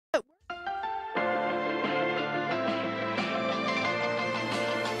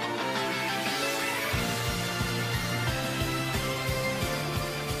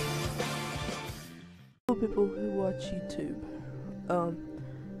people who watch YouTube. I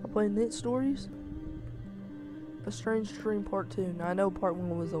play Knytt stories. A Strange Dream Part 2. Now I know Part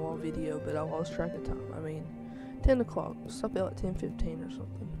 1 was a long video, but I lost track of time. I mean, 10 o'clock. Stop at like 10:15 or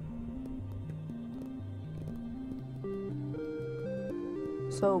something.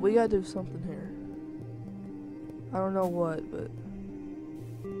 So we gotta do something here. I don't know what, but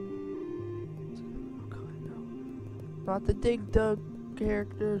oh god, no. Not the Dig Dug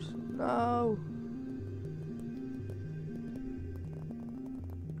characters. No.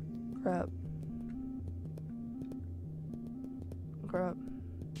 Crap. Crap.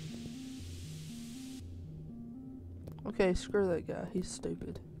 Okay, screw that guy. He's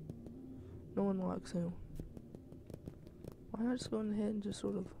stupid. No one likes him. Why not just go ahead and just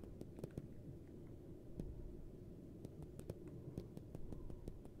sort of...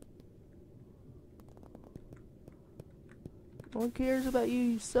 No one cares about you,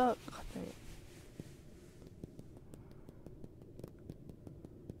 you suck. God dang it.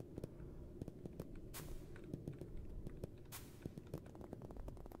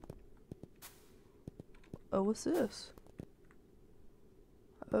 Oh, what's this?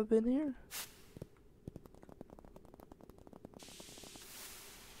 Have I been here?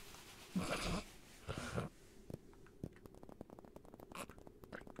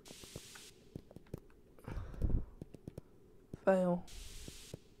 Fail.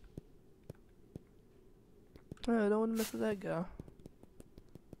 Oh, I don't want to mess with that guy.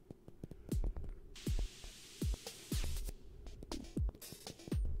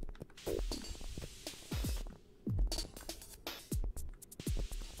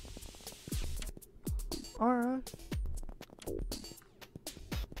 Alright.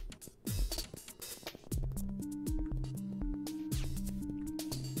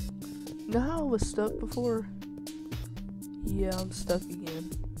 You know how I was stuck before? Yeah, I'm stuck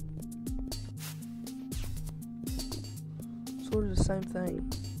again. Sort of the same thing.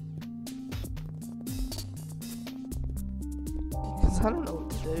 Because I don't know what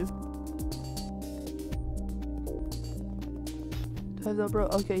to do. Do I have the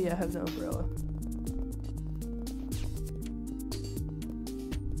umbrella? Okay, yeah, I have the umbrella.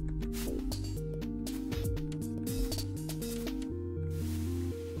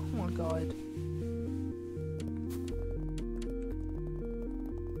 Oh my god.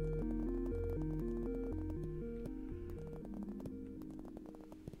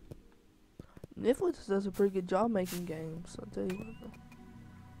 Netflix does a pretty good job making games, I'll tell you what.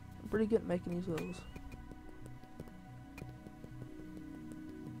 I'm pretty good at making these levels.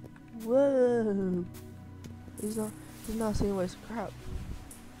 Whoa! He's not seeing waste. Crap.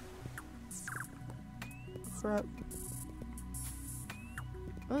 Crap.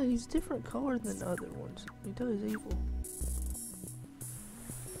 Oh, he's different color than the other ones. He does evil.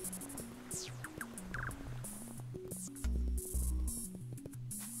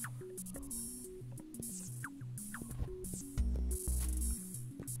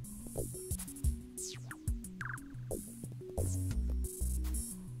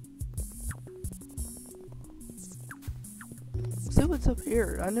 See what's up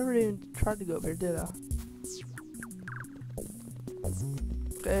here. I never even tried to go up here, did I?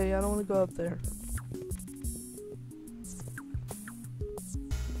 Okay, I don't want to go up there.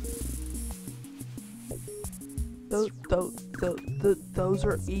 Those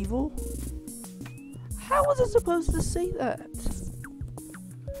are evil? How was I supposed to see that?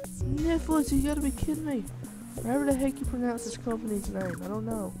 Netflix, you gotta be kidding me. Whatever the heck you pronounce this company's name, I don't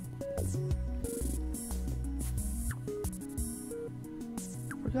know.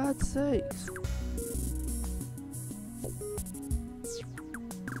 For God's sakes.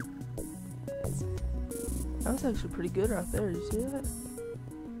 That was actually pretty good right there, you see that?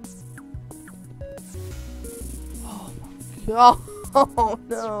 Oh my god, oh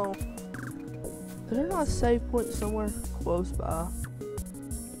no. Is there not a save point somewhere close by?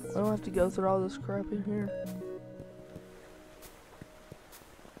 I don't have to go through all this crap in here.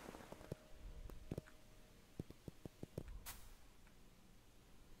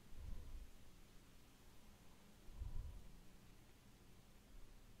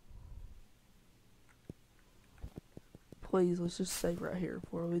 Please, let's just save right here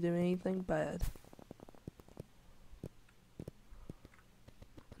before we do anything bad. I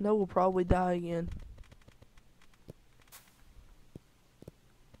know we'll probably die again.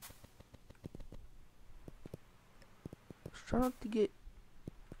 Just try not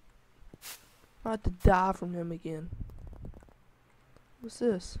to die from him again. What's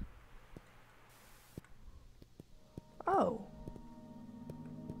this? Oh.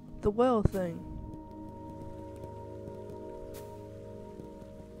 The well thing.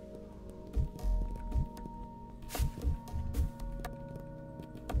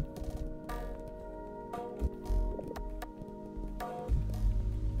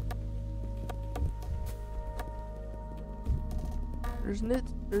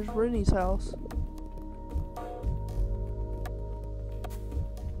 There's Rooney's house.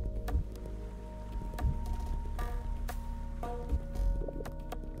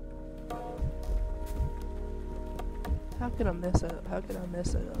 How can I mess that up? How can I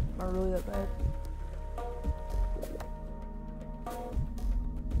mess that up? Am I really that bad?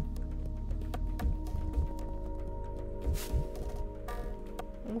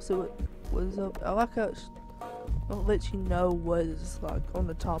 We'll see what is up. I like how it lets you know what is like on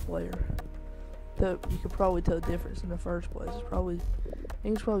the top layer. That you could probably tell the difference in the first place. I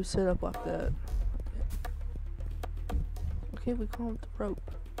think it's probably set up like that. Okay, we climb the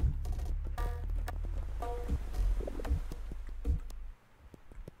rope.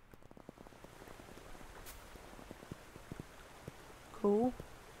 Cool.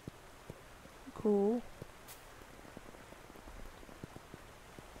 Cool.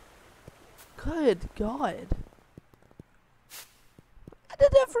 Good God. I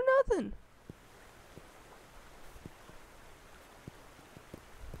did that for nothing.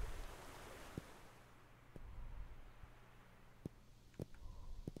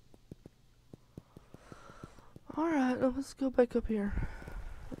 Alright, let's go back up here.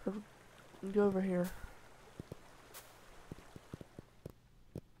 Go over here.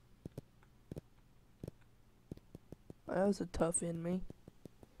 That was a tough enemy.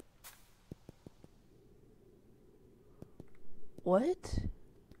 What?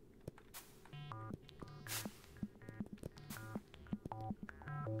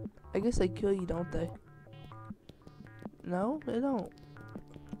 I guess they kill you, don't they? No, they don't.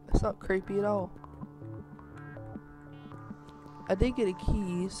 That's not creepy at all. I did get a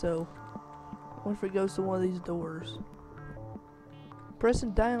key, so I wonder if it goes to one of these doors.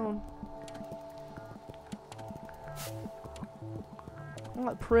 Pressing down. I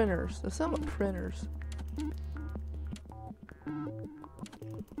like printers. They sound like printers.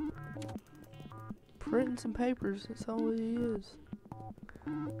 Printing some papers, that's all it is.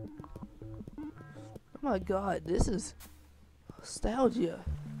 Oh my God, this is nostalgia.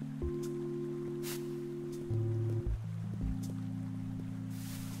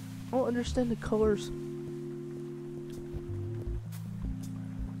 I don't understand the colors.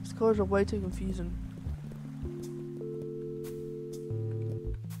 These colors are way too confusing.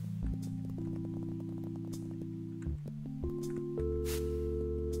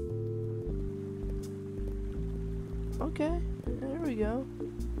 Okay, there we go.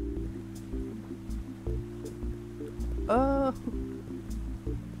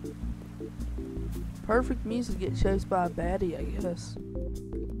 Perfect music to get chased by a baddie, I guess.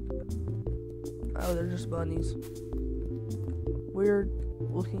 Oh, they're just bunnies. Weird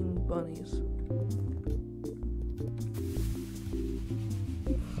looking bunnies.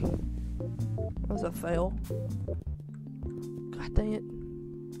 That was a fail. God dang it.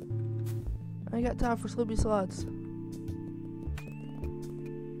 I ain't got time for slippy slides.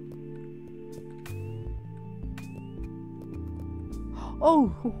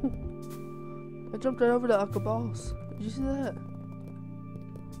 Oh! I jumped right over that like a boss. Did you see that?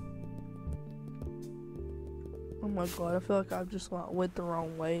 Oh my God, I feel like I just like went the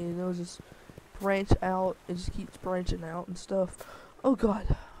wrong way and it was just branch out. It just keeps branching out and stuff. Oh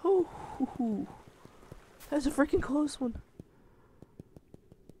God. Oh, that's a freaking close one.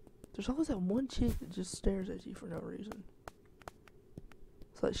 There's always that one chick that just stares at you for no reason.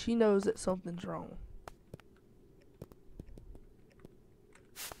 It's like she knows that something's wrong.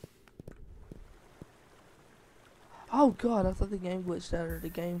 Oh God, I thought the game glitched out of the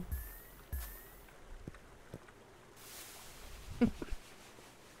game.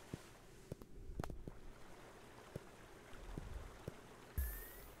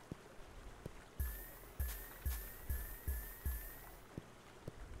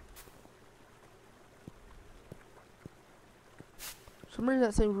 For some reason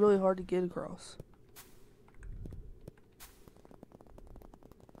that seemed really hard to get across.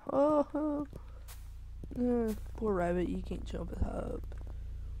 Oh, poor rabbit, you can't jump as high up.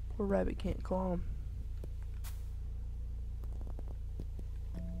 Poor rabbit can't climb.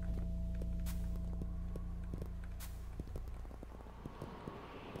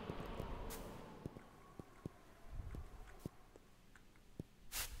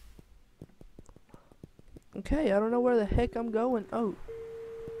 Okay, I don't know where the heck I'm going. Oh.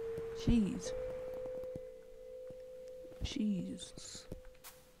 Jeez. Jeez.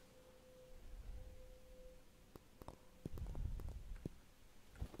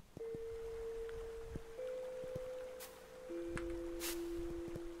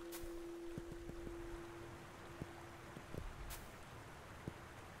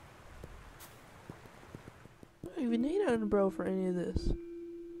 Hey, even need an bro for any of this.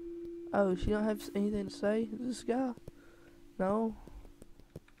 Oh, she don't have anything to say? This guy? No?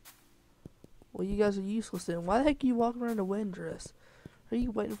 Well, you guys are useless then. Why the heck are you walking around in a wedding dress? Are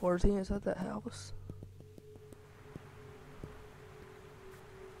you waiting for us inside that house?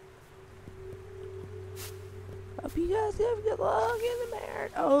 Hope you guys have good luck in the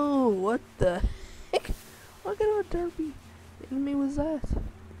marriage. Oh, what the heck? What kind of a derpy enemy was that?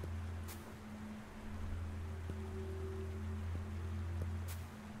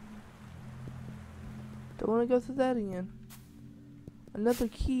 Don't want to go through that again. Another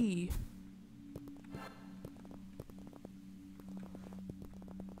key.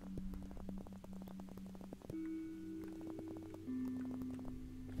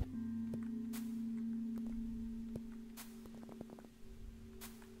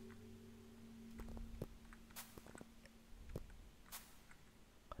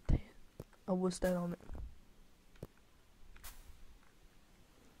 Damn. I was that on it.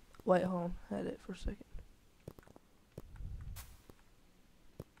 Wait, hold on. Had it for a second.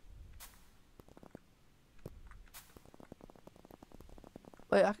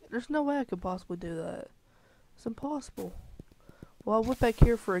 Wait, there's no way I could possibly do that. It's impossible. Well, I went back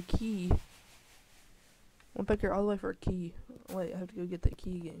here for a key. Went back here all the way for a key. Wait, I have to go get that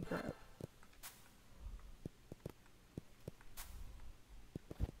key again. Crap.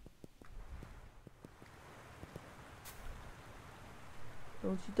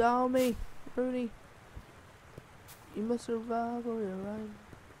 Don't you die on me, Rooney. You must survive or you're right.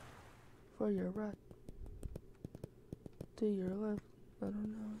 For your right. To your left. I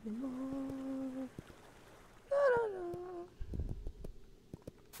don't know anymore. I don't know.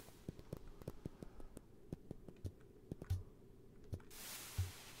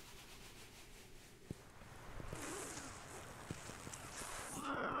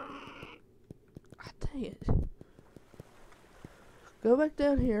 Dang it. Go back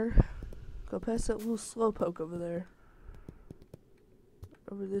down here. Go past that little slowpoke over there.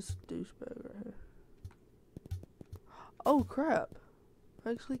 Over this douchebag right here. Oh crap. I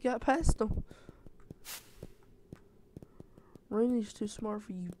actually got past them. Rooney's too smart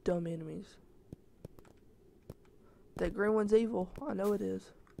for you dumb enemies. That green one's evil. I know it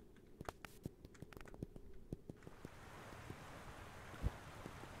is.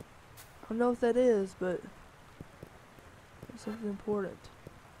 I don't know if that is, but it's something important.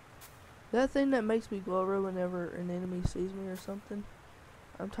 That thing that makes me glow red whenever an enemy sees me or something.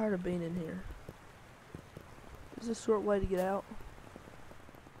 I'm tired of being in here. Is this a short way to get out?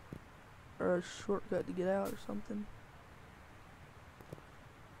 Or a shortcut to get out or something?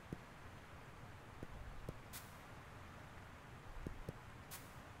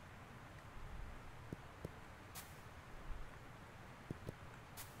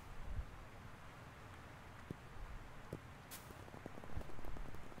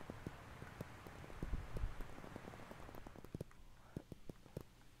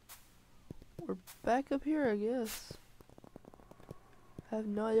 We're back up here, I guess. I have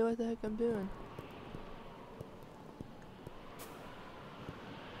no idea what the heck I'm doing.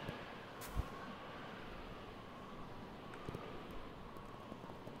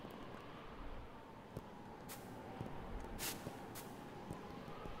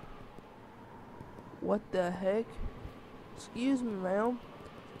 What the heck? Excuse me, ma'am.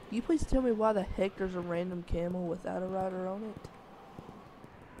 Can you please tell me why the heck there's a random camel without a rider on it?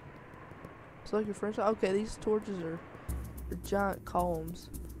 It's like your French. Okay, these torches are giant columns.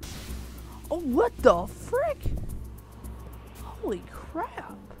 Oh, what the frick? Holy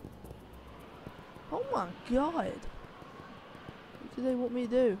crap. Oh my god. What do they want me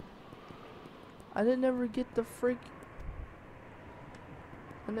to do? I didn't ever get the freak.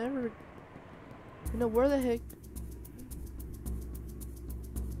 I never. You know, where the heck?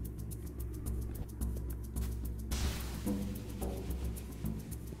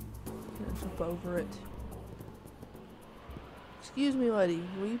 Can't jump over it. Excuse me, lady.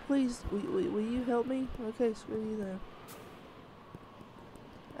 Will you please, will you help me? Okay, screw you then.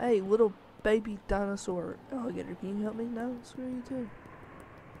 Hey, little baby dinosaur alligator, can you help me? No, screw you too.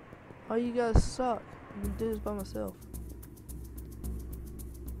 Oh, you guys suck. I can do this by myself.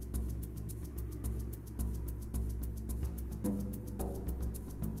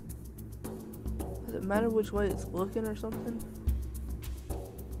 Does it matter which way it's looking or something?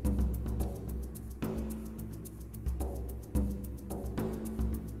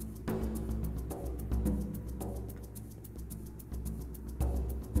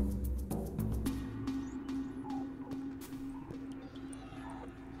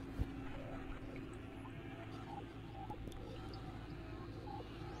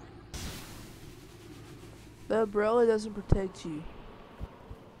 The umbrella doesn't protect you.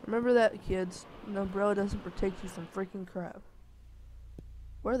 Remember that, kids. The umbrella doesn't protect you from freaking crap.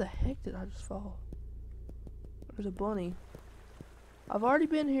 Where the heck did I just fall? There's a bunny. I've already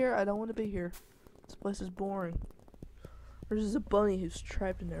been here. I don't want to be here. This place is boring. There's just a bunny who's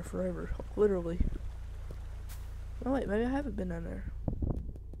trapped in there forever. Literally. Oh wait, maybe I haven't been down there.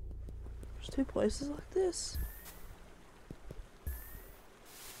 There's two places like this.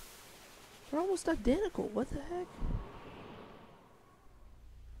 They're almost identical. What the heck?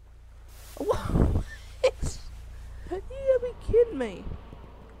 Whoa! You gotta be kidding me.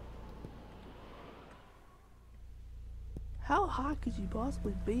 How high could you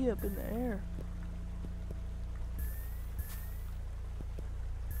possibly be up in the air?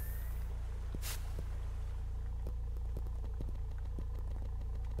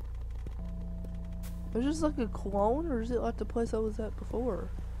 Is this like a clone, or is it like the place I was at before?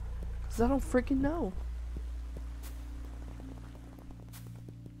 Cause I don't freaking know.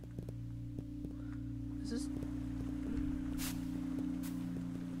 Is this?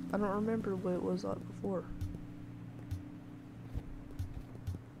 I don't remember what it was like before.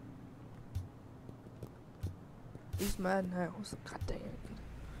 He's mad now. So, God dang it.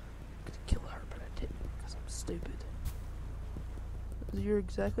 I could kill her, but I didn't because I'm stupid. You're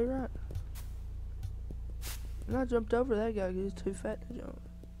exactly right. And I jumped over that guy because he's too fat to jump.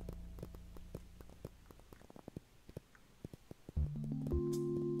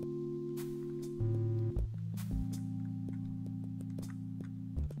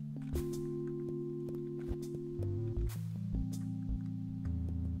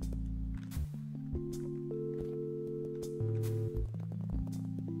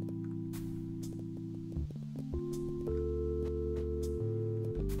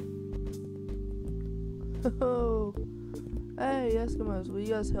 Oh, hey Eskimos, will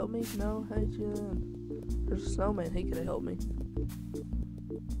you guys help me? No, hey Jen. There's a snowman, he could have helped me.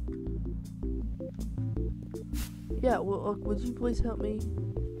 Yeah, well, look, would you please help me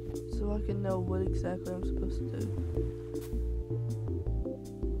so I can know what exactly I'm supposed to do?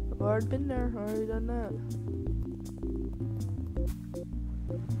 I've already been there, I've already done that.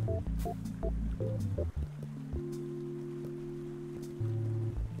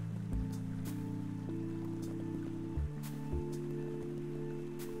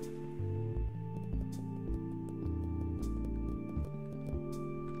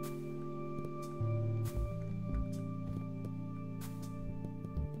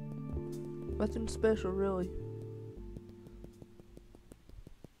 Nothing special, really.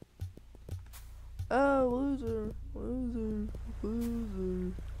 Oh, loser, loser,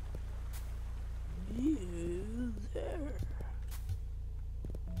 loser. You there.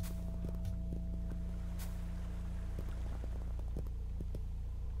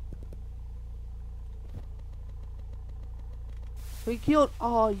 We killed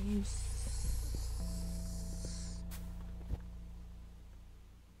all you.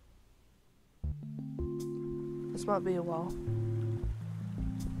 This might be a while.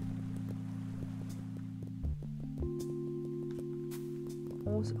 I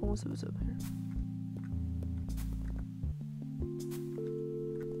want to see what's up here.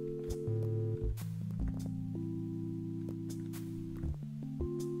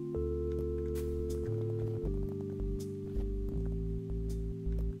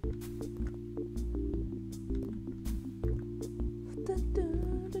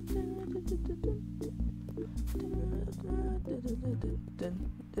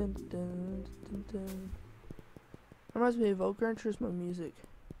 Reminds me of Oak Rancher's my music.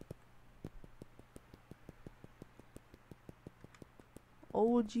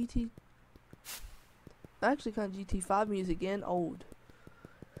 Old GT, actually kind of GT5 music and old.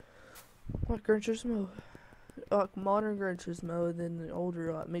 Like Gran Turismo, like modern Gran Turismo, and then the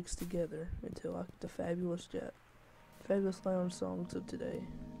older like mixed together into like the fabulous lounge songs of today.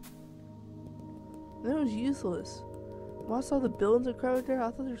 That was useless. When I saw the buildings that crowded there,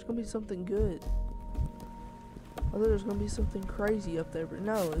 I thought there was gonna be something good. I thought there was gonna be something crazy up there, but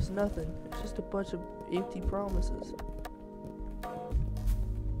no, it's nothing. It's just a bunch of empty promises.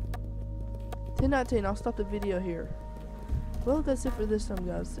 10:19, I'll stop the video here. Well, that's it for this time,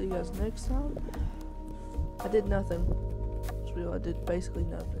 guys. See you guys next time. I did nothing. It's real, I did basically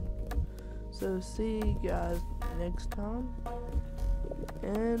nothing. So, see you guys next time.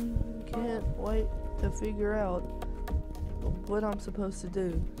 And can't wait to figure out what I'm supposed to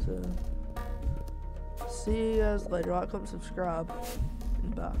do. So, see you guys later. Like, comment, subscribe,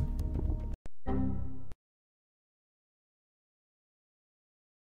 and bye.